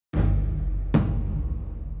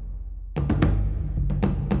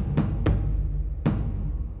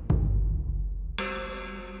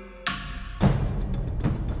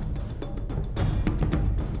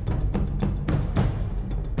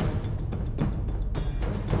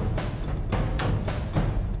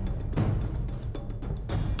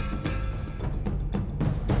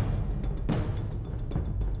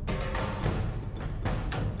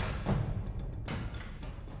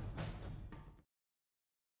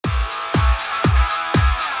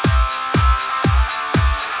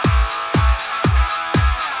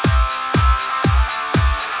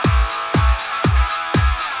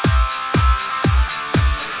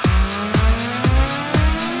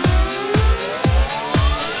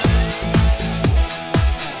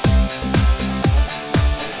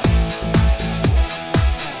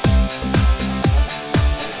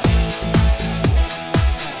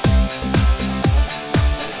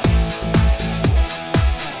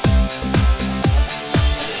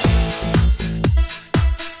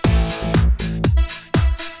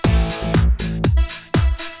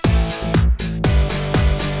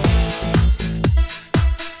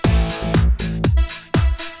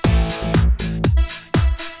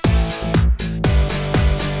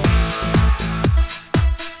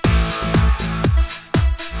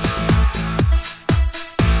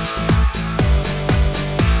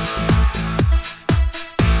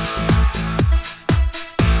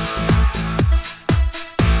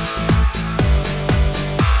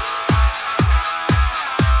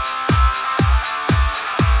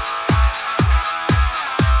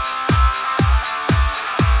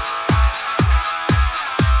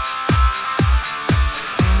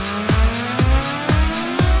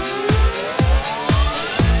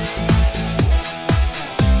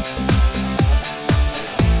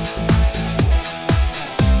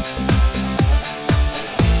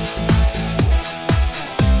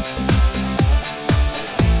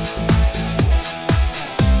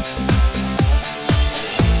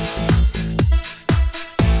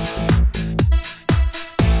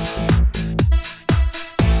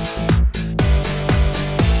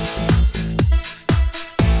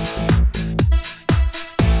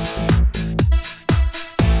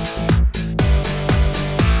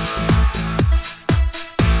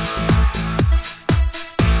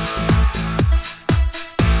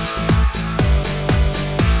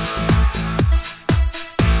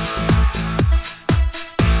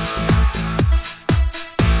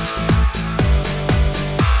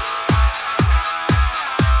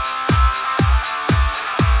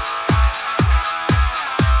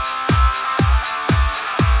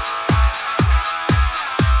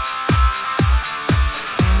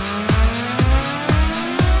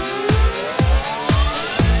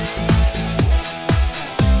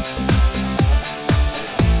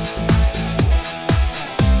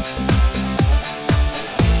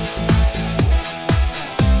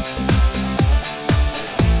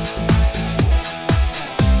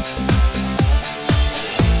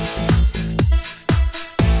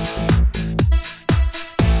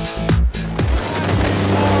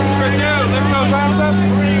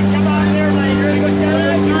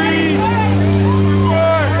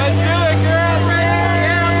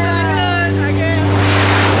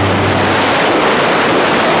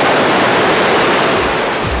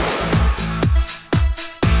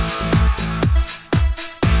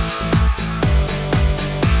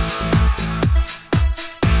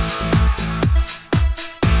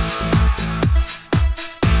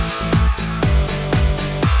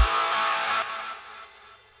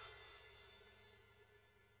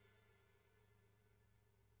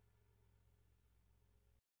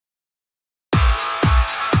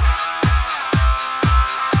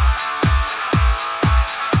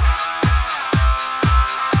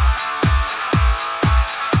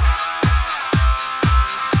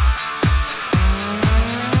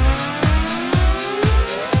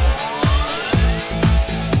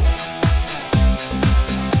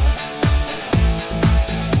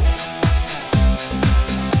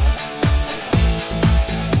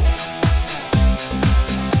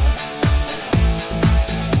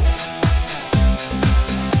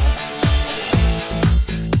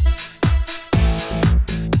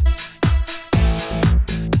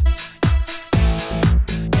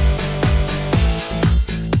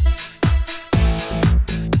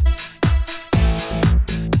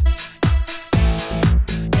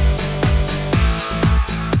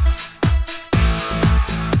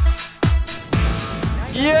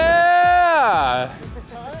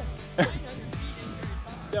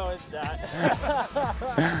We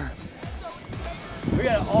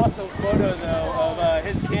got an awesome photo though of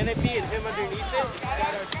his canopy and him underneath it.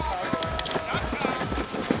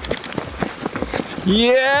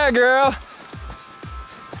 Yeah, girl.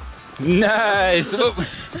 Nice.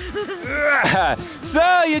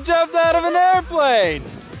 So you jumped out of an airplane.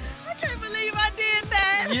 I can't believe I did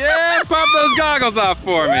that. Yeah, pop those goggles off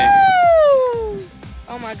for me. Woo!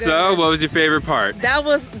 Oh my goodness. So what was your favorite part? That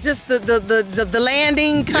was just the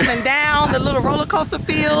landing, coming down, the little roller coaster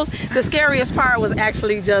feels. The scariest part was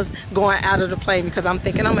actually just going out of the plane because I'm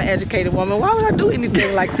thinking I'm an educated woman. Why would I do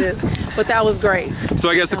anything like this? But that was great. So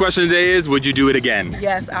I guess the question today is, would you do it again?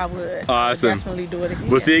 Yes, I would. Awesome. I would definitely do it again.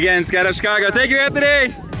 We'll see you again in Skydive Chicago. Thank you,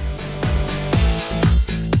 Anthony.